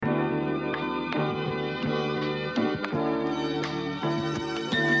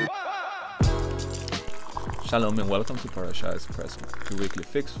Shalom and welcome to Parashah Espresso, your weekly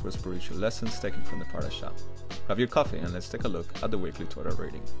fix for spiritual lessons taken from the Parashah. Grab your coffee and let's take a look at the weekly Torah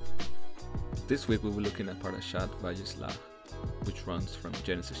reading. This week we'll be looking at Parashat Vayishlach, which runs from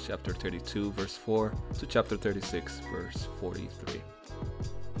Genesis chapter 32 verse 4 to chapter 36 verse 43.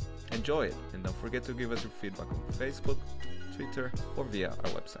 Enjoy it, and don't forget to give us your feedback on Facebook, Twitter, or via our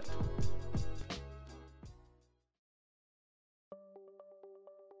website.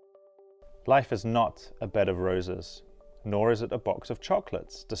 Life is not a bed of roses, nor is it a box of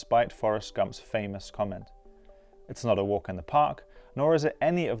chocolates, despite Forrest Gump's famous comment. It's not a walk in the park, nor is it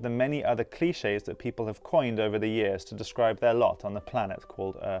any of the many other cliches that people have coined over the years to describe their lot on the planet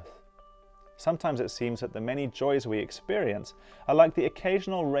called Earth. Sometimes it seems that the many joys we experience are like the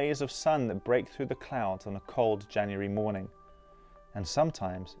occasional rays of sun that break through the clouds on a cold January morning. And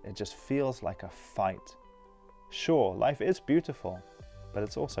sometimes it just feels like a fight. Sure, life is beautiful, but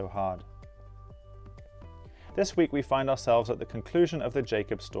it's also hard. This week we find ourselves at the conclusion of the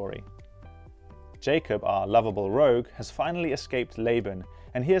Jacob story. Jacob, our lovable rogue, has finally escaped Laban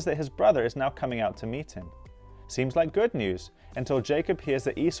and hears that his brother is now coming out to meet him. Seems like good news, until Jacob hears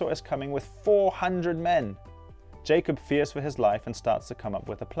that Esau is coming with 400 men. Jacob fears for his life and starts to come up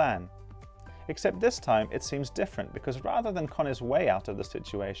with a plan. Except this time it seems different, because rather than con his way out of the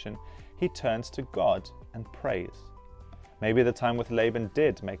situation, he turns to God and prays. Maybe the time with Laban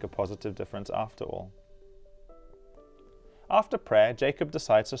did make a positive difference after all. After prayer, Jacob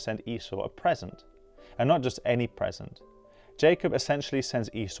decides to send Esau a present. And not just any present. Jacob essentially sends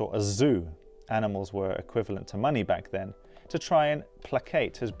Esau a zoo, animals were equivalent to money back then, to try and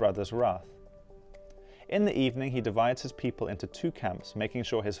placate his brother's wrath. In the evening, he divides his people into two camps, making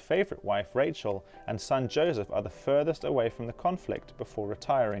sure his favorite wife Rachel and son Joseph are the furthest away from the conflict before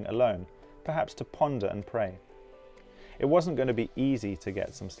retiring alone, perhaps to ponder and pray. It wasn't going to be easy to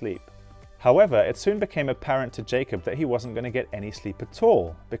get some sleep. However, it soon became apparent to Jacob that he wasn't going to get any sleep at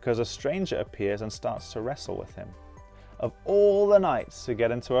all, because a stranger appears and starts to wrestle with him. Of all the nights to get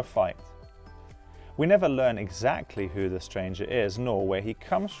into a fight. We never learn exactly who the stranger is, nor where he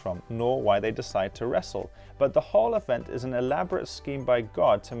comes from, nor why they decide to wrestle, but the whole event is an elaborate scheme by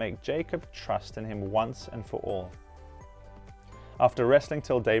God to make Jacob trust in him once and for all. After wrestling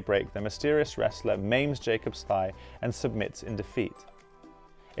till daybreak, the mysterious wrestler maims Jacob's thigh and submits in defeat.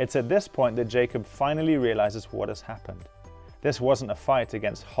 It's at this point that Jacob finally realizes what has happened. This wasn't a fight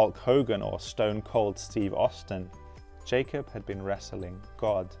against Hulk Hogan or Stone Cold Steve Austin. Jacob had been wrestling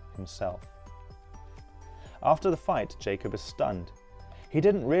God himself. After the fight, Jacob is stunned. He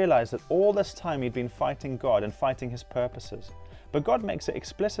didn't realize that all this time he'd been fighting God and fighting his purposes. But God makes it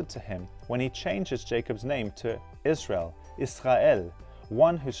explicit to him when he changes Jacob's name to Israel,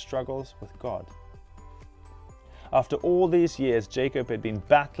 one who struggles with God. After all these years, Jacob had been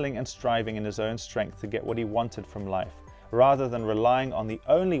battling and striving in his own strength to get what he wanted from life, rather than relying on the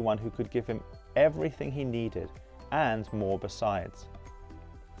only one who could give him everything he needed, and more besides.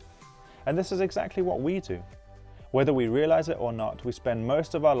 And this is exactly what we do. Whether we realize it or not, we spend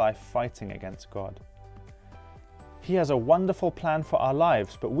most of our life fighting against God. He has a wonderful plan for our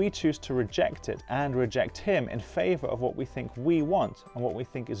lives, but we choose to reject it and reject Him in favor of what we think we want and what we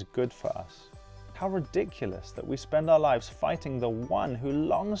think is good for us. How ridiculous that we spend our lives fighting the one who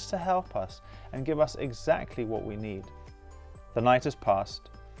longs to help us and give us exactly what we need. The night has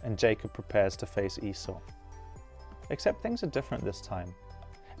passed, and Jacob prepares to face Esau. Except things are different this time.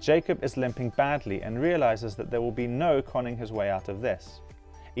 Jacob is limping badly and realizes that there will be no conning his way out of this.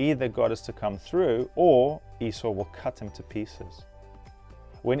 Either God is to come through, or Esau will cut him to pieces.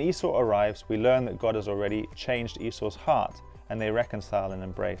 When Esau arrives, we learn that God has already changed Esau's heart, and they reconcile and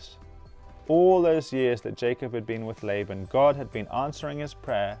embrace. All those years that Jacob had been with Laban, God had been answering his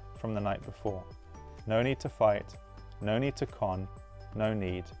prayer from the night before. No need to fight, no need to con, no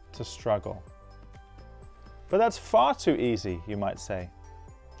need to struggle. But that's far too easy, you might say.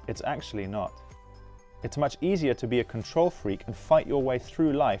 It's actually not. It's much easier to be a control freak and fight your way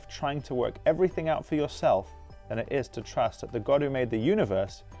through life trying to work everything out for yourself than it is to trust that the God who made the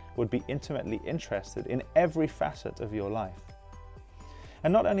universe would be intimately interested in every facet of your life.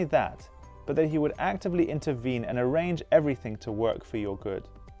 And not only that, but that He would actively intervene and arrange everything to work for your good.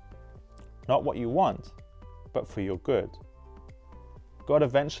 Not what you want, but for your good. God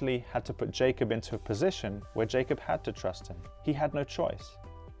eventually had to put Jacob into a position where Jacob had to trust Him. He had no choice.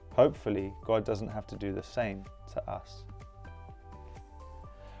 Hopefully, God doesn't have to do the same to us.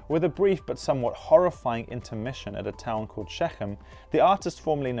 With a brief but somewhat horrifying intermission at a town called Shechem, the artist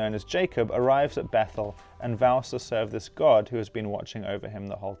formerly known as Jacob arrives at Bethel and vows to serve this God who has been watching over him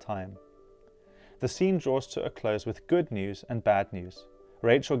the whole time. The scene draws to a close with good news and bad news.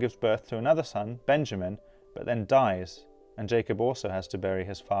 Rachel gives birth to another son, Benjamin, but then dies, and Jacob also has to bury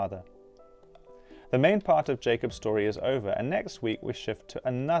his father. The main part of Jacob's story is over, and next week we shift to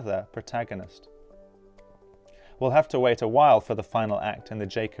another protagonist. We'll have to wait a while for the final act in the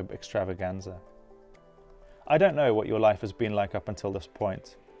Jacob extravaganza. I don't know what your life has been like up until this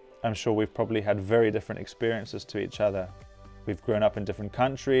point. I'm sure we've probably had very different experiences to each other. We've grown up in different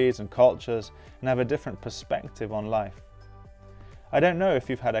countries and cultures and have a different perspective on life. I don't know if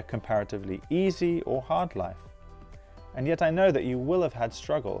you've had a comparatively easy or hard life. And yet I know that you will have had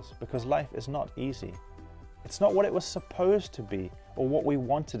struggles because life is not easy. It's not what it was supposed to be or what we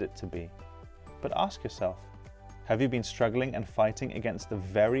wanted it to be. But ask yourself, have you been struggling and fighting against the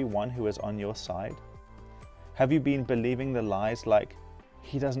very one who is on your side? Have you been believing the lies like,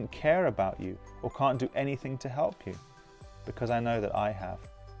 he doesn't care about you or can't do anything to help you? Because I know that I have.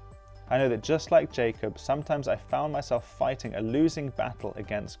 I know that just like Jacob, sometimes I found myself fighting a losing battle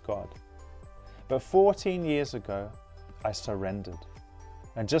against God. But 14 years ago, I surrendered.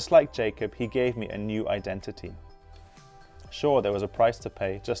 And just like Jacob, he gave me a new identity. Sure, there was a price to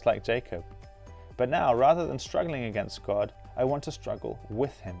pay, just like Jacob. But now, rather than struggling against God, I want to struggle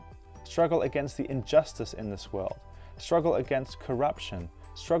with him. Struggle against the injustice in this world. Struggle against corruption.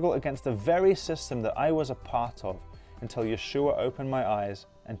 Struggle against the very system that I was a part of until Yeshua opened my eyes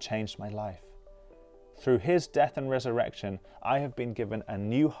and changed my life. Through his death and resurrection, I have been given a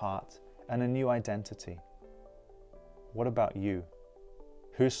new heart and a new identity. What about you?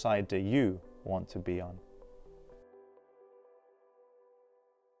 Whose side do you want to be on?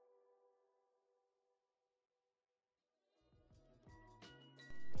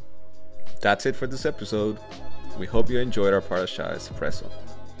 That's it for this episode. We hope you enjoyed our Parashah Espresso.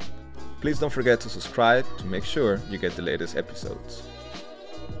 Please don't forget to subscribe to make sure you get the latest episodes.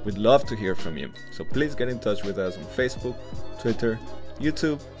 We'd love to hear from you, so please get in touch with us on Facebook, Twitter,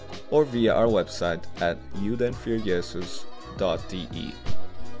 YouTube, or via our website at judenfürjesus.de.